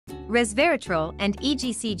Resveratrol and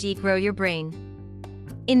EGCG grow your brain.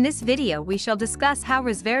 In this video we shall discuss how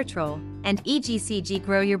resveratrol and EGCG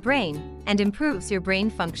grow your brain and improves your brain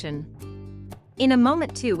function. In a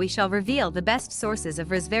moment too we shall reveal the best sources of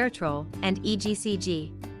resveratrol and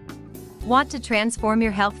EGCG. Want to transform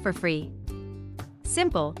your health for free?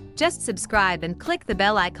 Simple, just subscribe and click the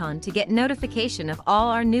bell icon to get notification of all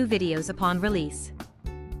our new videos upon release.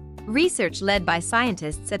 Research led by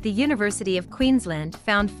scientists at the University of Queensland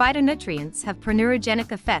found phytonutrients have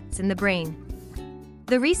pro-neurogenic effects in the brain.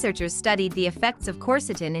 The researchers studied the effects of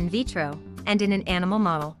quercetin in vitro and in an animal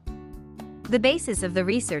model. The basis of the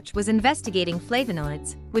research was investigating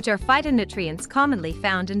flavonoids, which are phytonutrients commonly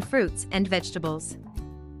found in fruits and vegetables.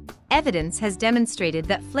 Evidence has demonstrated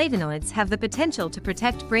that flavonoids have the potential to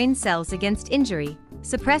protect brain cells against injury,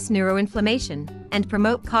 suppress neuroinflammation, and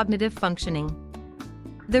promote cognitive functioning.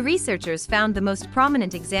 The researchers found the most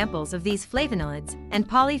prominent examples of these flavonoids and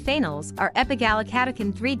polyphenols are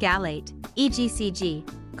epigallocatechin 3-gallate,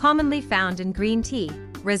 EGCG, commonly found in green tea,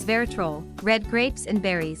 resveratrol, red grapes and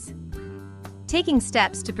berries. Taking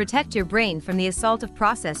steps to protect your brain from the assault of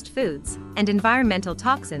processed foods and environmental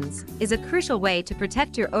toxins is a crucial way to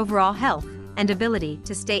protect your overall health and ability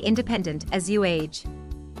to stay independent as you age.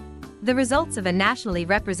 The results of a nationally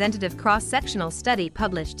representative cross-sectional study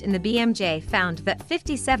published in the BMJ found that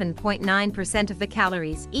 57.9% of the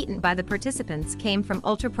calories eaten by the participants came from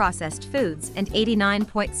ultra-processed foods and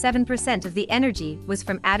 89.7% of the energy was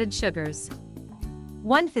from added sugars.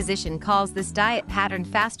 One physician calls this diet pattern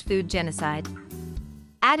fast food genocide.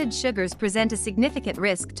 Added sugars present a significant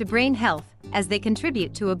risk to brain health as they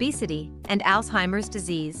contribute to obesity and Alzheimer's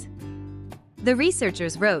disease. The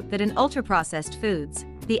researchers wrote that in ultra-processed foods,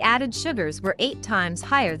 the added sugars were 8 times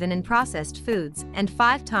higher than in processed foods and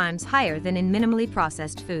 5 times higher than in minimally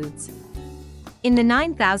processed foods. In the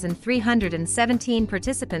 9,317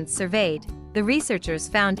 participants surveyed, the researchers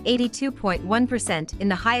found 82.1% in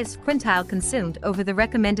the highest quintile consumed over the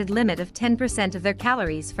recommended limit of 10% of their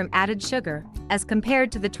calories from added sugar, as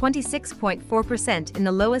compared to the 26.4% in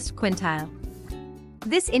the lowest quintile.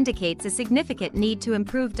 This indicates a significant need to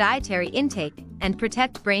improve dietary intake and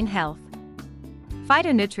protect brain health.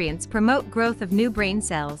 Phytonutrients promote growth of new brain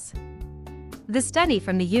cells. The study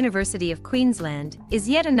from the University of Queensland is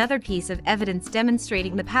yet another piece of evidence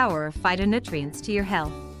demonstrating the power of phytonutrients to your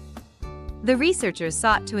health. The researchers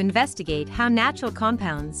sought to investigate how natural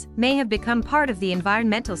compounds may have become part of the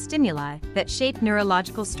environmental stimuli that shape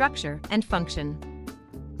neurological structure and function.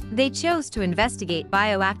 They chose to investigate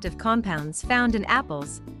bioactive compounds found in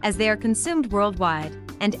apples, as they are consumed worldwide,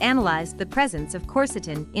 and analyzed the presence of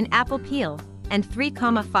quercetin in apple peel and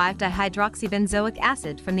 3,5-dihydroxybenzoic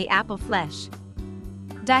acid from the apple flesh.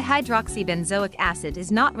 Dihydroxybenzoic acid is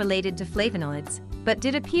not related to flavonoids, but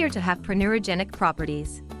did appear to have pro-neurogenic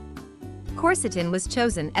properties. Quercetin was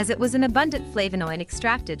chosen as it was an abundant flavonoid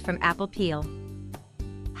extracted from apple peel.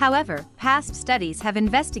 However, past studies have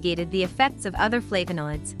investigated the effects of other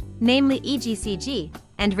flavonoids, namely EGCG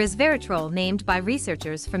and resveratrol, named by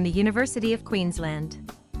researchers from the University of Queensland.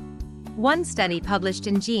 One study published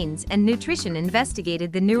in Genes and Nutrition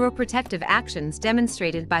investigated the neuroprotective actions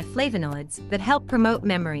demonstrated by flavonoids that help promote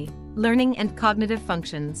memory, learning and cognitive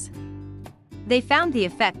functions. They found the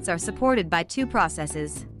effects are supported by 2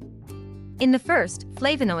 processes. In the first,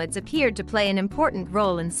 flavonoids appeared to play an important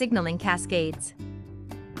role in signaling cascades.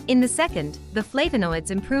 In the second, the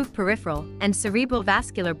flavonoids improve peripheral and cerebral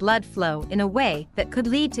vascular blood flow in a way that could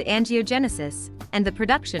lead to angiogenesis and the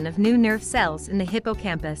production of new nerve cells in the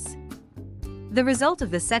hippocampus. The result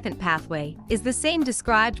of the second pathway is the same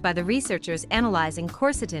described by the researchers analyzing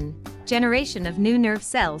quercetin, generation of new nerve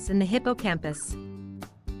cells in the hippocampus.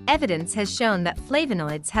 Evidence has shown that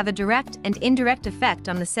flavonoids have a direct and indirect effect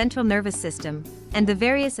on the central nervous system, and the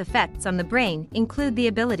various effects on the brain include the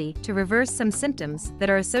ability to reverse some symptoms that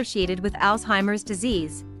are associated with Alzheimer's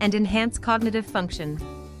disease and enhance cognitive function.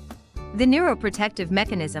 The neuroprotective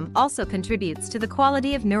mechanism also contributes to the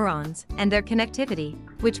quality of neurons and their connectivity,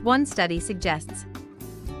 which one study suggests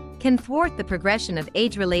can thwart the progression of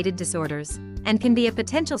age-related disorders and can be a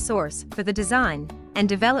potential source for the design and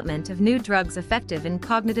development of new drugs effective in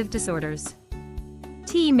cognitive disorders.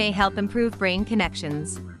 Tea may help improve brain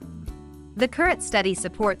connections. The current study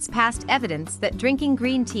supports past evidence that drinking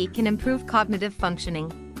green tea can improve cognitive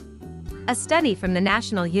functioning. A study from the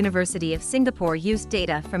National University of Singapore used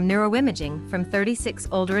data from neuroimaging from 36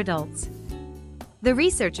 older adults. The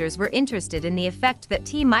researchers were interested in the effect that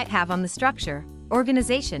tea might have on the structure,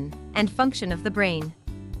 organization, and function of the brain.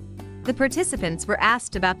 The participants were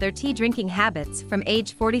asked about their tea drinking habits from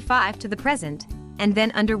age 45 to the present, and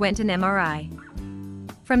then underwent an MRI.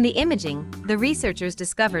 From the imaging, the researchers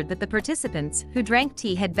discovered that the participants who drank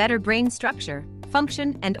tea had better brain structure,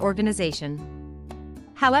 function, and organization.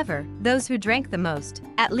 However, those who drank the most,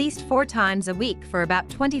 at least 4 times a week for about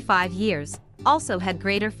 25 years, also had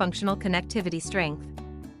greater functional connectivity strength.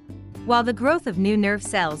 While the growth of new nerve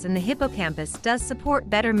cells in the hippocampus does support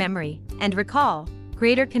better memory and recall,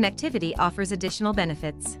 greater connectivity offers additional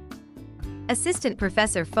benefits. Assistant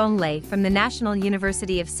Professor Phong Lei from the National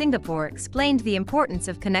University of Singapore explained the importance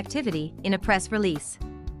of connectivity in a press release.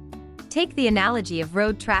 Take the analogy of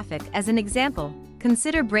road traffic as an example.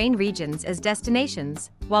 Consider brain regions as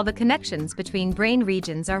destinations, while the connections between brain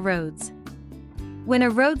regions are roads. When a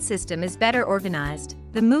road system is better organized,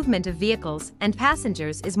 the movement of vehicles and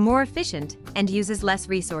passengers is more efficient and uses less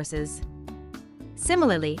resources.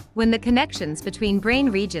 Similarly, when the connections between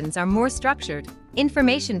brain regions are more structured,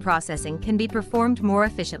 information processing can be performed more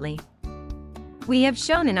efficiently. We have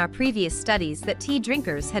shown in our previous studies that tea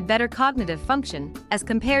drinkers had better cognitive function as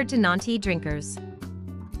compared to non-tea drinkers.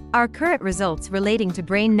 Our current results relating to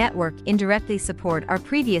brain network indirectly support our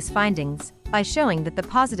previous findings by showing that the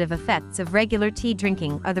positive effects of regular tea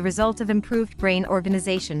drinking are the result of improved brain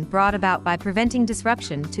organization brought about by preventing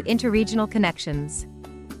disruption to interregional connections.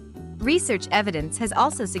 Research evidence has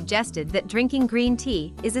also suggested that drinking green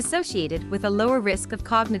tea is associated with a lower risk of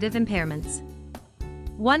cognitive impairments.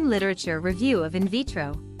 One literature review of in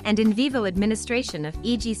vitro and in vivo administration of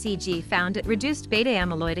EGCG found it reduced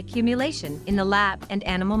beta-amyloid accumulation in the lab and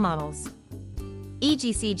animal models.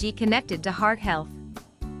 EGCG connected to heart health.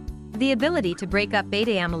 The ability to break up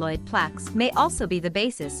beta-amyloid plaques may also be the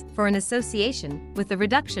basis for an association with the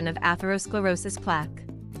reduction of atherosclerosis plaque.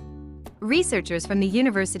 Researchers from the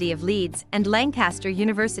University of Leeds and Lancaster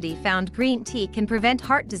University found green tea can prevent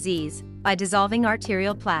heart disease by dissolving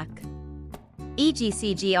arterial plaque.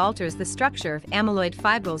 EGCG alters the structure of amyloid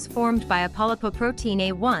fibrils formed by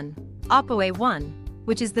apolipoprotein A1, ApoA1,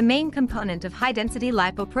 which is the main component of high-density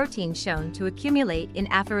lipoprotein shown to accumulate in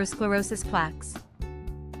atherosclerosis plaques.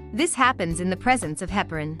 This happens in the presence of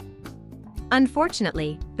heparin.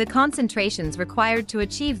 Unfortunately, the concentrations required to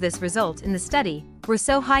achieve this result in the study were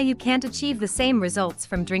so high you can't achieve the same results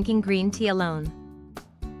from drinking green tea alone.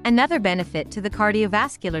 Another benefit to the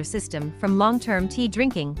cardiovascular system from long-term tea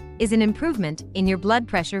drinking is an improvement in your blood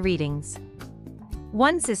pressure readings.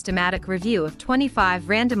 One systematic review of 25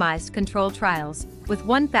 randomized control trials with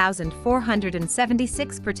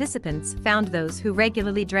 1,476 participants found those who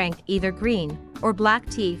regularly drank either green or black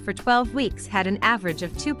tea for 12 weeks had an average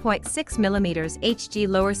of 2.6 mm Hg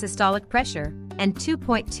lower systolic pressure and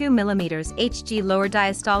 2.2 mm Hg lower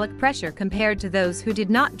diastolic pressure compared to those who did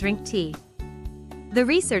not drink tea. The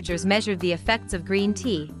researchers measured the effects of green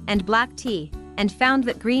tea and black tea and found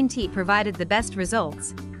that green tea provided the best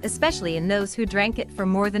results, especially in those who drank it for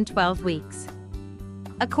more than 12 weeks.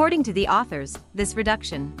 According to the authors, this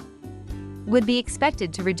reduction would be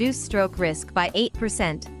expected to reduce stroke risk by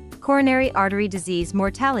 8%, coronary artery disease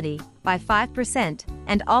mortality by 5%,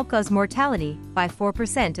 and all-cause mortality by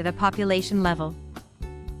 4% at a population level.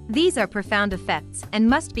 These are profound effects and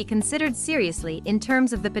must be considered seriously in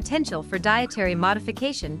terms of the potential for dietary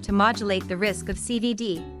modification to modulate the risk of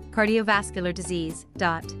CVD, cardiovascular disease.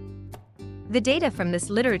 The data from this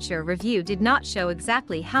literature review did not show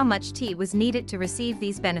exactly how much tea was needed to receive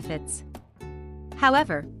these benefits.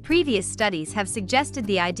 However, previous studies have suggested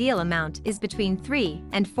the ideal amount is between 3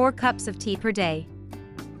 and 4 cups of tea per day.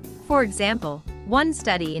 For example, one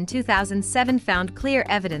study in 2007 found clear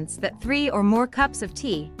evidence that 3 or more cups of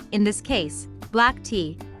tea, in this case, black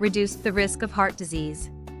tea, reduced the risk of heart disease.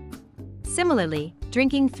 Similarly,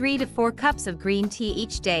 drinking 3 to 4 cups of green tea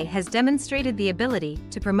each day has demonstrated the ability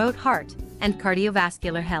to promote heart and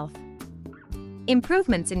cardiovascular health.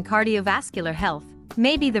 Improvements in cardiovascular health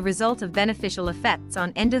may be the result of beneficial effects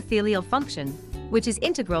on endothelial function, which is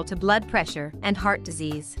integral to blood pressure and heart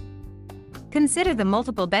disease. Consider the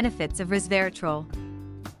multiple benefits of resveratrol.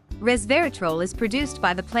 Resveratrol is produced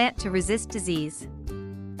by the plant to resist disease.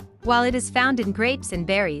 While it is found in grapes and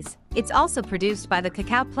berries, it's also produced by the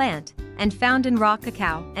cacao plant and found in raw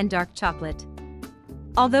cacao and dark chocolate.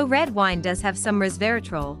 Although red wine does have some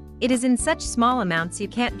resveratrol, it is in such small amounts you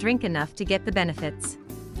can't drink enough to get the benefits.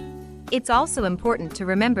 It's also important to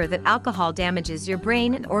remember that alcohol damages your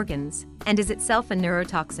brain and organs and is itself a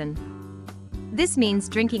neurotoxin. This means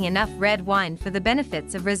drinking enough red wine for the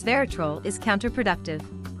benefits of resveratrol is counterproductive.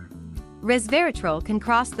 Resveratrol can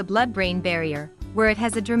cross the blood-brain barrier, where it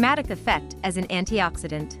has a dramatic effect as an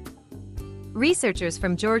antioxidant. Researchers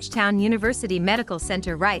from Georgetown University Medical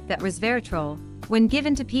Center write that resveratrol, when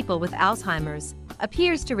given to people with Alzheimer's,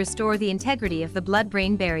 appears to restore the integrity of the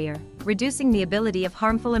blood-brain barrier. reducing the ability of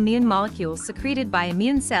harmful immune molecules secreted by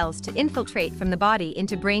immune cells to infiltrate from the body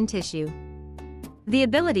into brain tissue. The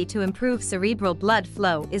ability to improve cerebral blood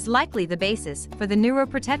flow is likely the basis for the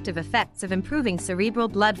neuroprotective effects of improving cerebral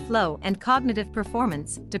blood flow and cognitive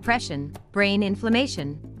performance, depression, brain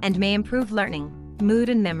inflammation, and may improve learning, mood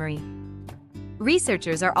and memory.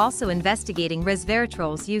 Researchers are also investigating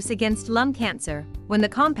resveratrol's use against lung cancer when the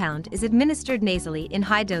compound is administered nasally in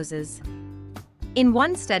high doses. In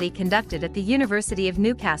one study conducted at the University of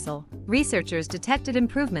Newcastle, researchers detected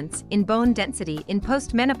improvements in bone density in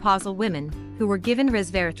postmenopausal women who were given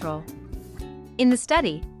resveratrol. In the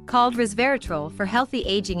study, called Resveratrol for Healthy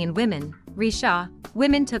Aging in Women, RESHA,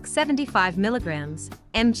 women took 75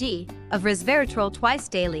 mg/mg of resveratrol twice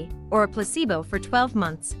daily, or a placebo for 12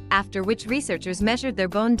 months, after which researchers measured their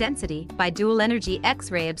bone density by dual-energy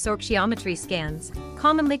X-ray absorptiometry scans,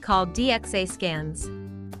 commonly called DXA scans.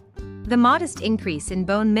 The modest increase in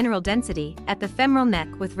bone mineral density at the femoral neck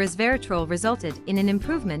with resveratrol resulted in an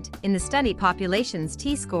improvement in the study population's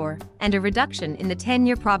T-score and a reduction in the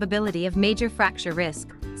 10-year probability of major fracture risk,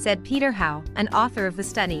 said Peter Howe, an author of the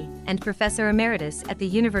study and professor emeritus at the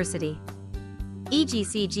university.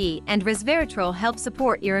 EGCG and resveratrol help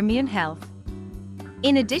support your immune health.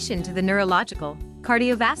 In addition to the neurological,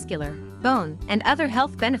 cardiovascular, bone, and other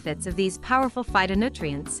health benefits of these powerful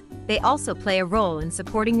phytonutrients, they also play a role in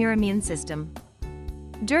supporting your immune system.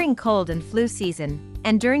 During cold and flu season,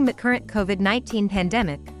 and during the current COVID-19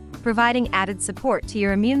 pandemic, providing added support to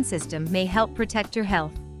your immune system may help protect your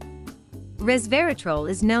health. Resveratrol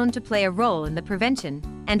is known to play a role in the prevention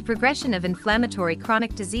and progression of inflammatory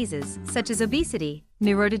chronic diseases such as obesity,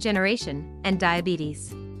 neurodegeneration, and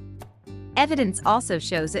diabetes. Evidence also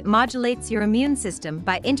shows it modulates your immune system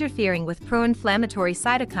by interfering with pro-inflammatory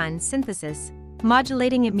cytokine synthesis,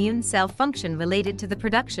 modulating immune cell function related to the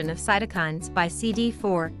production of cytokines by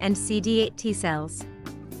CD4 and CD8 T cells.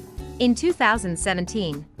 In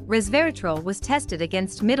 2017, resveratrol was tested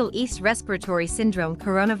against Middle East respiratory syndrome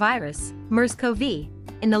coronavirus, MERS-CoV,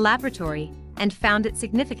 in the laboratory, and found it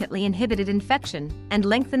significantly inhibited infection and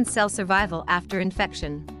lengthened cell survival after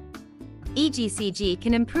infection. EGCG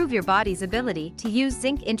can improve your body's ability to use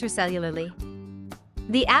zinc intracellularly.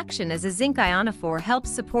 The action as a zinc ionophore helps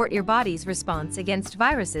support your body's response against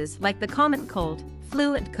viruses like the common cold,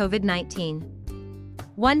 flu, and COVID-19.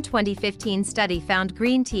 One 2015 study found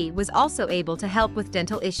green tea was also able to help with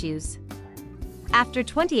dental issues. After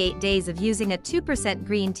 28 days of using a 2%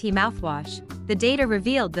 green tea mouthwash, the data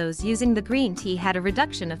revealed those using the green tea had a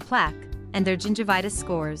reduction of plaque and their gingivitis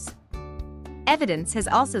scores. Evidence has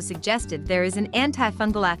also suggested there is an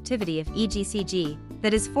antifungal activity of EGCG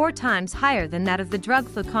that is 4 times higher than that of the drug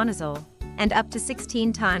fluconazole, and up to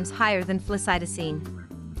 16 times higher than flucytosine.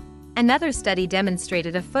 Another study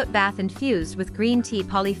demonstrated a foot bath infused with green tea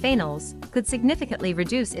polyphenols could significantly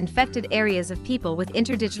reduce infected areas of people with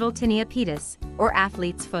interdigital tinea pedis, or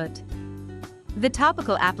athlete's foot. The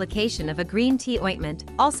topical application of a green tea ointment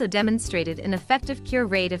also demonstrated an effective cure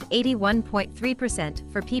rate of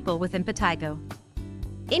 81.3% for people with impetigo.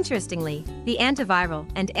 Interestingly, the antiviral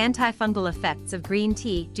and antifungal effects of green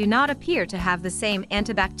tea do not appear to have the same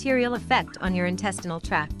antibacterial effect on your intestinal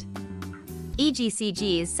tract.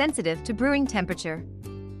 EGCG is sensitive to brewing temperature.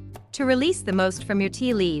 To release the most from your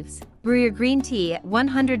tea leaves, brew your green tea at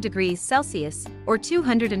 100 degrees Celsius or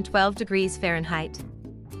 212 degrees Fahrenheit.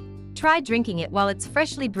 Try drinking it while it's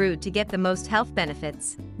freshly brewed to get the most health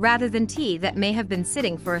benefits, rather than tea that may have been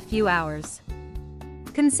sitting for a few hours.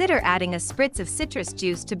 Consider adding a spritz of citrus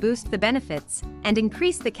juice to boost the benefits and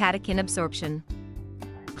increase the catechin absorption.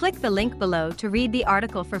 Click the link below to read the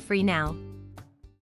article for free now.